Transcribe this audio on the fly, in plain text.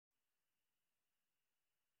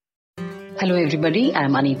Hello everybody,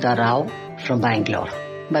 I'm Anita Rao from Bangalore.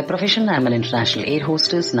 By profession, I'm an international air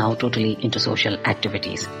hostess, now totally into social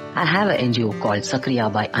activities. I have an NGO called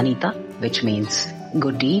Sakriya by Anita, which means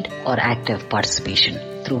good deed or active participation,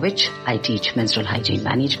 through which I teach menstrual hygiene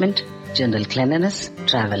management, general cleanliness,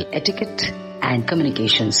 travel etiquette, and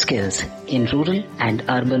communication skills in rural and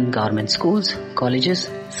urban government schools, colleges,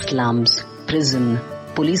 slums, prison,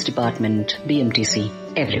 police department, BMTC,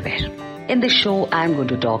 everywhere. In this show, I'm going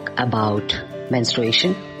to talk about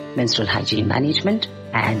menstruation, menstrual hygiene management,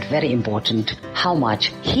 and very important, how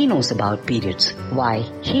much he knows about periods, why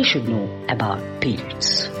he should know about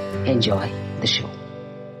periods. Enjoy the show.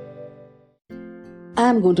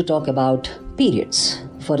 I'm going to talk about periods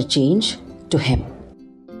for a change to him.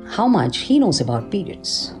 How much he knows about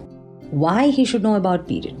periods. Why he should know about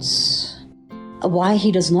periods. Why he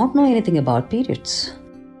does not know anything about periods.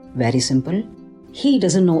 Very simple. He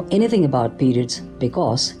doesn't know anything about periods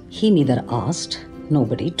because he neither asked,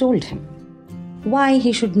 nobody told him. Why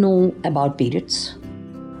he should know about periods?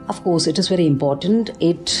 Of course, it is very important.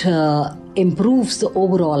 It improves the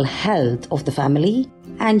overall health of the family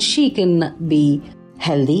and she can be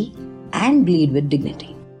healthy and bleed with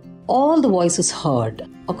dignity. All the voices heard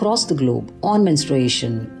across the globe on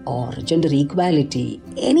menstruation or gender equality,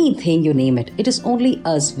 anything you name it, it is only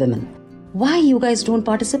us women. Why you guys don't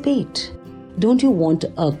participate? Don't you want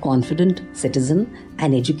a confident citizen,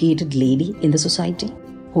 an educated lady in the society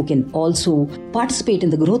who can also participate in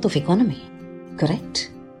the growth of economy?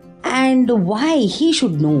 Correct? And why he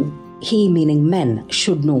should know, he meaning men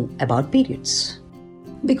should know about periods?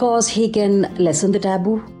 Because he can lessen the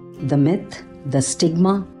taboo, the myth, the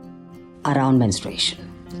stigma around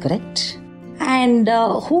menstruation. Correct? And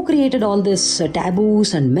who created all this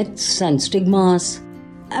taboos and myths and stigmas?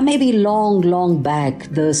 Maybe long back,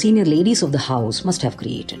 the senior ladies of the house must have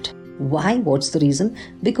created. Why? What's the reason?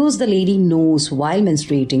 Because the lady knows while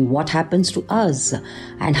menstruating what happens to us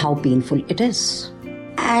and how painful it is.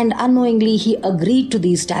 And unknowingly, he agreed to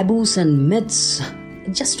these taboos and myths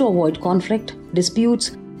just to avoid conflict,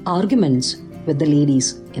 disputes, arguments with the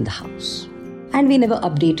ladies in the house. And we never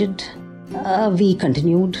updated. We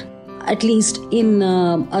continued. At least in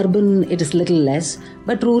urban, it is little less,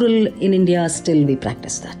 but rural in India, still we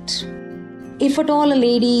practice that. If at all a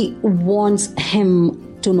lady wants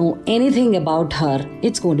him to know anything about her,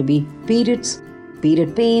 it's going to be periods,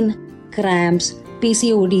 period pain, cramps,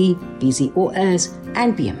 PCOD, PCOS,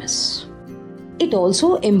 and PMS. It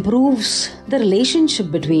also improves the relationship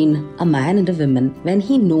between a man and a woman when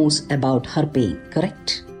he knows about her pain,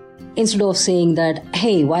 correct? Instead of saying that,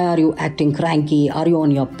 hey, why are you acting cranky? Are you on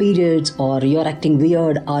your periods? Or you're acting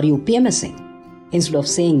weird? Are you PMSing? Instead of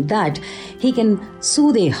saying that, he can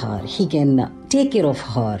soothe her. He can take care of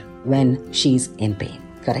her when she's in pain.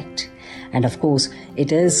 Correct? And of course,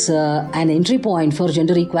 it is an entry point for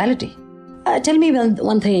gender equality. Tell me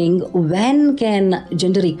one thing. When can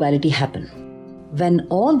gender equality happen? When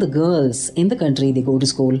all the girls in the country, they go to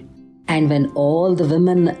school. And when all the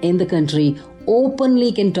women in the country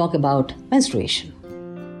openly can talk about menstruation.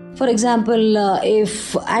 For example,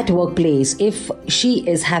 if at workplace, if she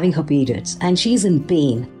is having her periods and she's in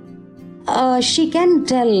pain, she can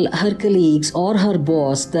tell her colleagues or her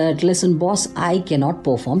boss that, listen boss, I cannot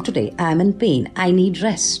perform today. I'm in pain. I need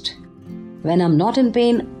rest. When I'm not in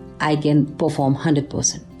pain, I can perform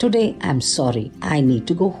 100%. Today, I'm sorry. I need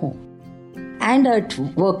to go home. And at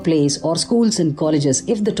workplace or schools and colleges,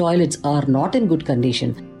 if the toilets are not in good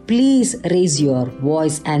condition, please raise your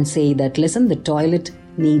voice and say that, listen, the toilet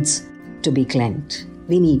needs to be cleansed.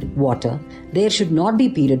 We need water. There should not be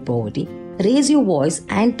period poverty. Raise your voice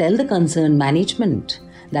and tell the concerned management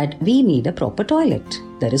that we need a proper toilet.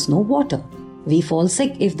 There is no water. We fall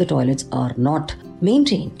sick if the toilets are not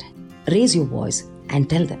maintained. Raise your voice and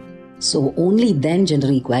tell them. So only then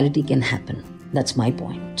gender equality can happen. That's my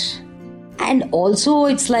point. And also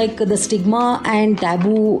it's like the stigma and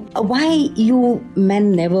taboo. Why you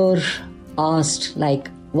men never asked, like,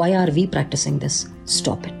 why are we practicing this?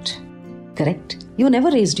 Stop it. Correct? You never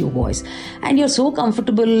raised your voice. And you're so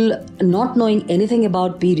comfortable not knowing anything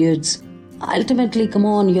about periods. Ultimately, come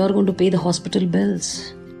on, you're going to pay the hospital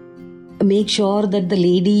bills. Make sure that the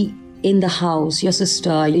lady in the house, your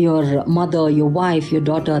sister, your mother, your wife, your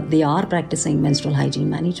daughter, they are practicing menstrual hygiene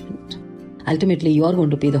management. Ultimately, you are going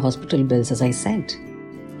to pay the hospital bills, as I said.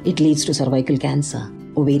 It leads to cervical cancer,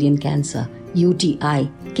 ovarian cancer, UTI,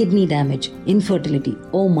 kidney damage, infertility.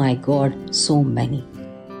 Oh my God, so many.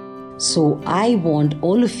 So I want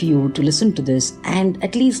all of you to listen to this and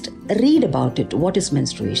at least read about it, what is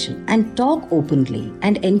menstruation, and talk openly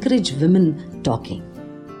and encourage women talking.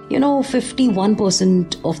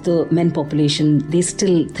 51% of the men population, they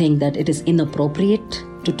still think that it is inappropriate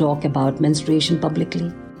to talk about menstruation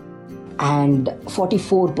publicly. And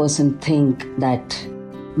 44% think that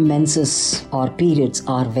menses or periods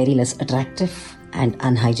are very less attractive and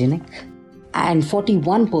unhygienic. And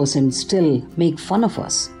 41% still make fun of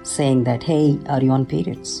us, saying that, hey, are you on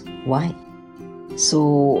periods? Why?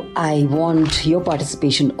 So I want your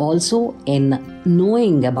participation also in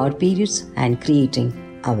knowing about periods and creating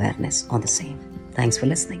awareness on the same. Thanks for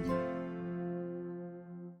listening.